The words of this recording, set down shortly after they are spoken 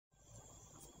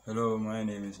Hello, my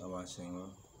name is Awasengo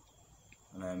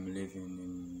and I'm living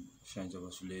in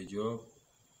Shanjabasulejo.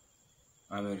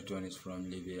 I'm a returnist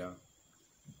from Libya.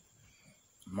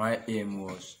 My aim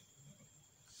was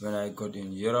when I got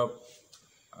in Europe,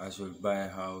 I should buy a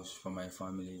house for my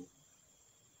family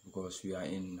because we are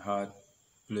in hard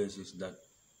places that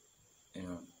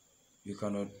we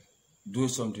cannot do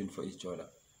something for each other.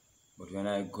 But when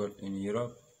I got in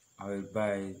Europe, I will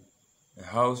buy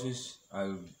houses,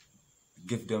 I'll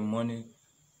give them money,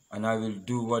 and I will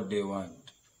do what they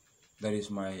want. That is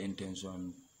my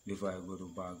intention before I go to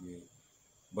Bagwe.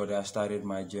 But I started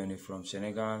my journey from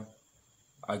Senegal.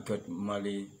 I got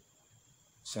Mali,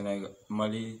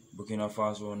 Burkina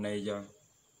Faso, Niger.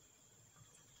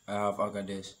 I have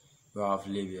Agadez, we have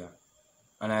Libya.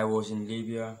 And I was in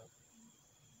Libya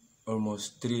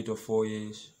almost 3 to 4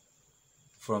 years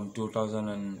from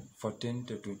 2014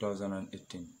 to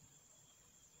 2018.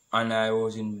 And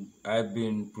I've been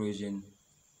in prison.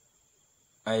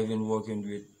 I've been working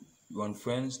with one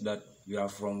friends that we are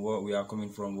coming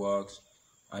from works,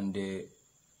 and they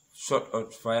shot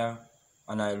out fire,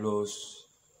 and I lost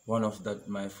one of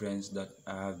my friends that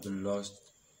I have been lost.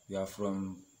 We are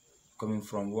coming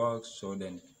from work, so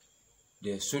then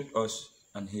they shoot us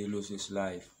and he lost his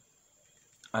life.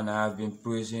 And I have been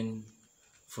prison,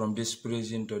 from this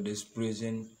prison to this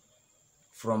prison,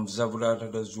 from Zabura to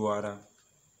Zuara,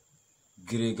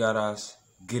 Grigaras,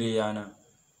 Giriana.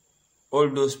 All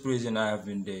those prisons I have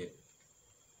been there.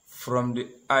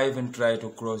 I even tried to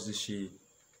cross the sea,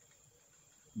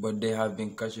 but they have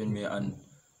been catching me and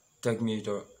take me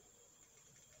to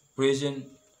prison.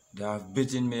 They have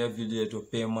beaten me every day to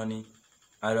pay money.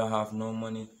 I don't have no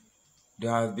money. They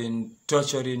have been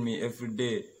torturing me every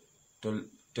day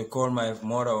to call my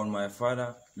mother or my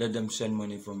father, let them send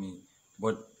money for me.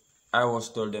 But I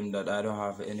was told them that I don't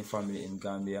have any family in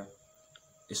Gambia.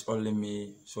 It's only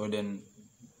me. So then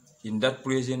in that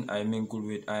prison, I mingled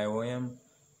with IOM.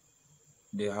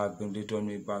 They have been returned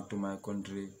me back to my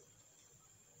country.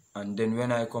 And then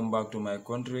when I come back to my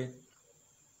country,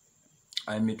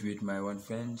 I meet with my one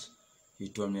friend. He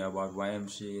told me about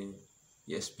YMCA.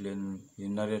 He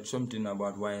narrated something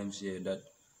about YMCA that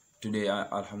today,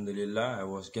 Alhamdulillah, I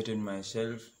was getting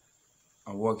myself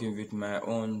and working with my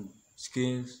own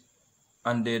skills.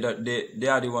 And they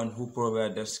are the one who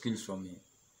provide the skills for me.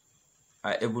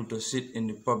 I able to sit in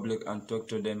the public and talk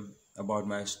to them about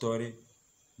my story.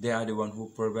 They are the one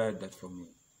who provide that for me.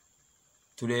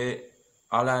 Today,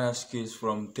 I learn skills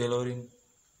from tailoring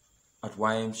at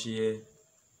YMCA,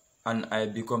 and I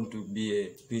become to be a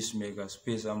peacemaker,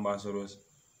 peace ambassador.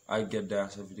 I get their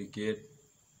certificate.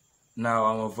 Now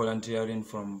I'm a volunteering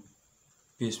from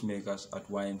peacemakers at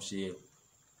YMCA,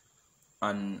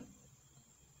 and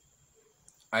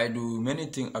I do many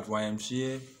things at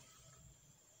YMCA.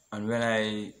 And when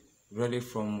I ready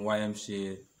from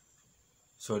YMCA,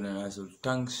 so then I should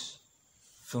thanks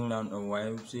Finland and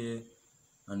YMCA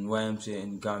and YMCA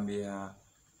in Gambia.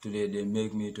 Today they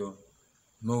make me to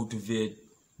motivate,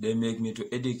 they make me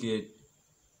to educate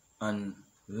and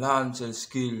learn some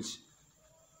skills.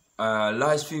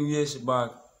 Last few years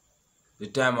back, the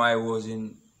time I was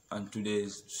in and today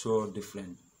is so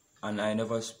different. And I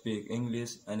never speak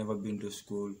English, I never been to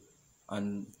school,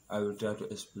 and I will try to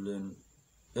explain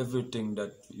everything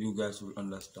that you guys will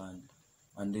understand.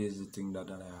 And this is the thing that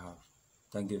I have.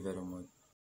 Thank you very much.